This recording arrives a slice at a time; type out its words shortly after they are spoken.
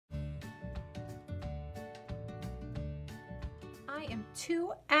I am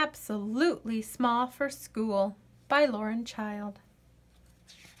too absolutely small for school by Lauren Child.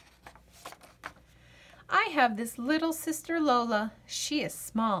 I have this little sister Lola. She is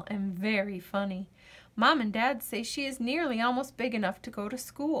small and very funny. Mom and Dad say she is nearly almost big enough to go to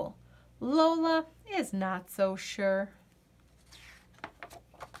school. Lola is not so sure.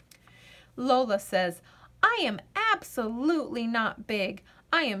 Lola says, I am absolutely not big.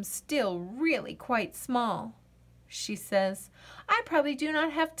 I am still really quite small. She says, I probably do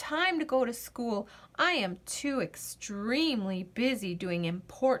not have time to go to school. I am too extremely busy doing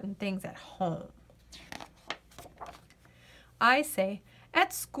important things at home. I say,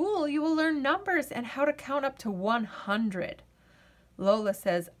 at school you will learn numbers and how to count up to 100. Lola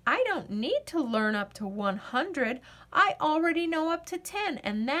says, I don't need to learn up to 100. I already know up to 10,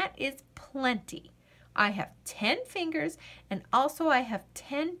 and that is plenty. I have 10 fingers, and also I have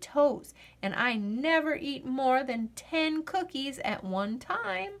 10 toes, and I never eat more than 10 cookies at one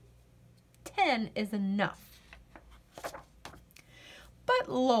time. 10 is enough. But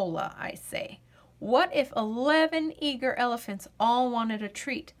Lola, I say, what if 11 eager elephants all wanted a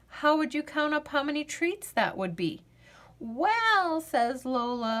treat? How would you count up how many treats that would be? Well, says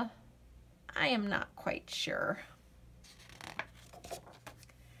Lola, I am not quite sure.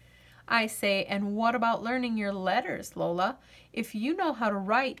 I say, and what about learning your letters, Lola? If you know how to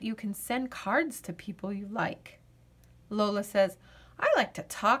write, you can send cards to people you like. Lola says, I like to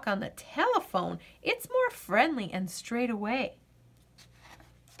talk on the telephone. It's more friendly and straight away.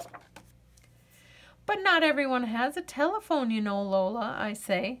 But not everyone has a telephone, you know, Lola, I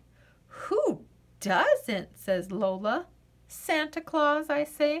say. Who doesn't, says Lola. Santa Claus, I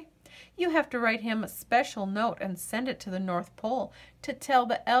say. You have to write him a special note and send it to the North Pole to tell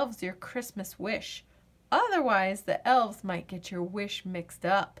the elves your Christmas wish. Otherwise, the elves might get your wish mixed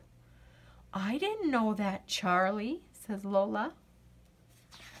up. I didn't know that, Charlie, says Lola.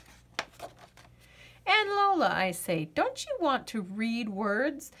 And Lola, I say, don't you want to read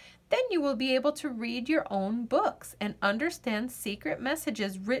words? Then you will be able to read your own books and understand secret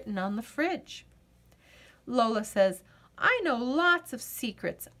messages written on the fridge. Lola says, I know lots of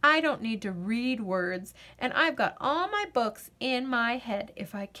secrets. I don't need to read words, and I've got all my books in my head.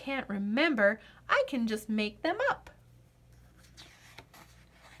 If I can't remember, I can just make them up.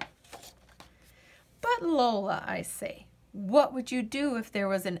 But Lola, I say, what would you do if there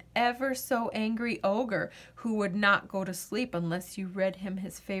was an ever so angry ogre who would not go to sleep unless you read him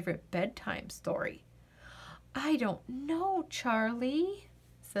his favorite bedtime story? I don't know, Charlie,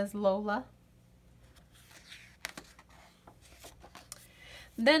 says Lola.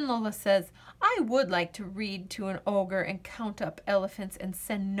 Then Lola says, I would like to read to an ogre and count up elephants and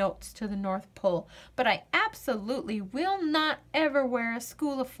send notes to the North Pole, but I absolutely will not ever wear a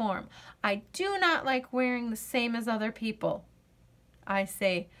school-uniform. I do not like wearing the same as other people. I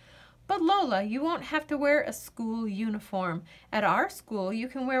say, but Lola, you won't have to wear a school uniform. At our school, you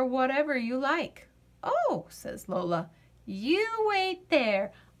can wear whatever you like. Oh, says Lola, you wait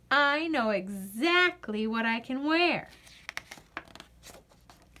there. I know exactly what I can wear.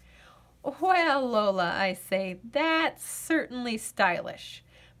 Well, Lola, I say, that's certainly stylish,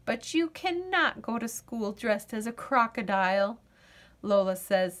 but you cannot go to school dressed as a crocodile. Lola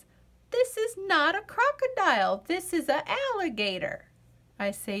says, this is not a crocodile, this is an alligator. I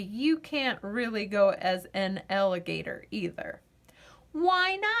say, you can't really go as an alligator either.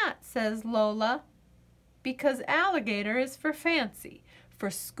 Why not, says Lola. Because alligator is for fancy. For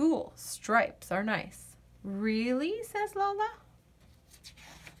school, stripes are nice. Really, says Lola.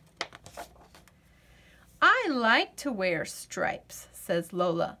 I like to wear stripes, says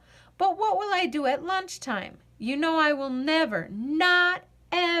Lola, but what will I do at lunchtime? You know I will never, not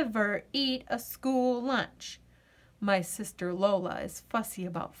ever eat a school lunch. My sister Lola is fussy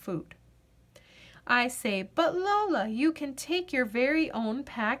about food. I say, but Lola, you can take your very own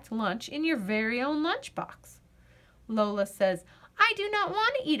packed lunch in your very own lunchbox. Lola says, I do not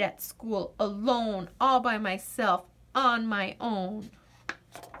want to eat at school alone, all by myself, on my own.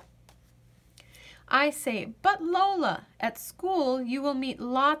 I say, but Lola, at school you will meet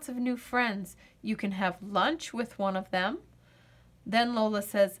lots of new friends. You can have lunch with one of them. Then Lola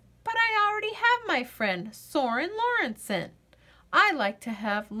says, but I already have my friend, Soren Lorensen. I like to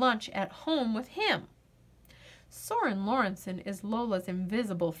have lunch at home with him. Soren Lorensen is Lola's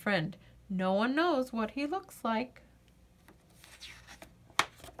invisible friend. No one knows what he looks like.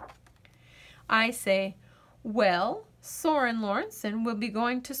 I say, well, Soren Lorensen will be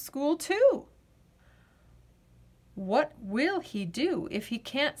going to school too. What will he do if he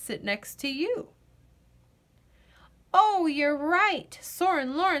can't sit next to you? Oh, you're right.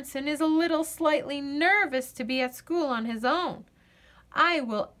 Soren Lorensen is a little slightly nervous to be at school on his own. I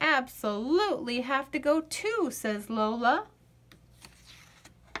will absolutely have to go too, says Lola.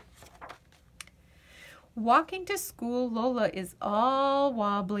 Walking to school, Lola is all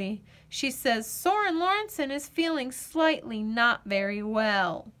wobbly. She says Soren Lorensen is feeling slightly not very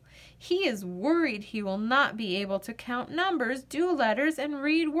well. He is worried he will not be able to count numbers, do letters, and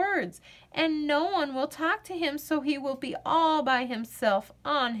read words, and no one will talk to him, so he will be all by himself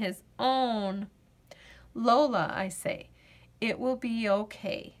on his own. Lola, I say, it will be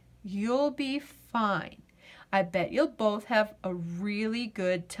okay. You'll be fine. I bet you'll both have a really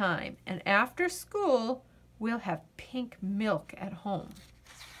good time, and after school, we'll have pink milk at home.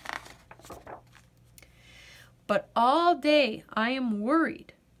 But all day I am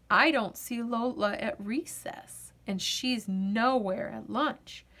worried. I don't see Lola at recess, and she's nowhere at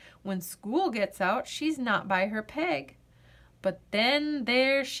lunch. When school gets out, she's not by her peg. But then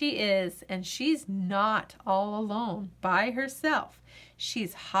there she is, and she's not all alone, by herself.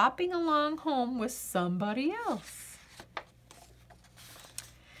 She's hopping along home with somebody else.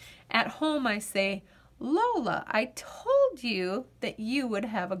 At home I say, Lola, I told you that you would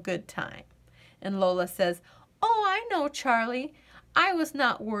have a good time. And Lola says, oh, I know, Charlie. I was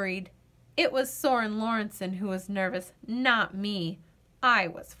not worried. It was Soren Lorensen who was nervous, not me. I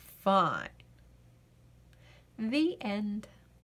was fine. The end.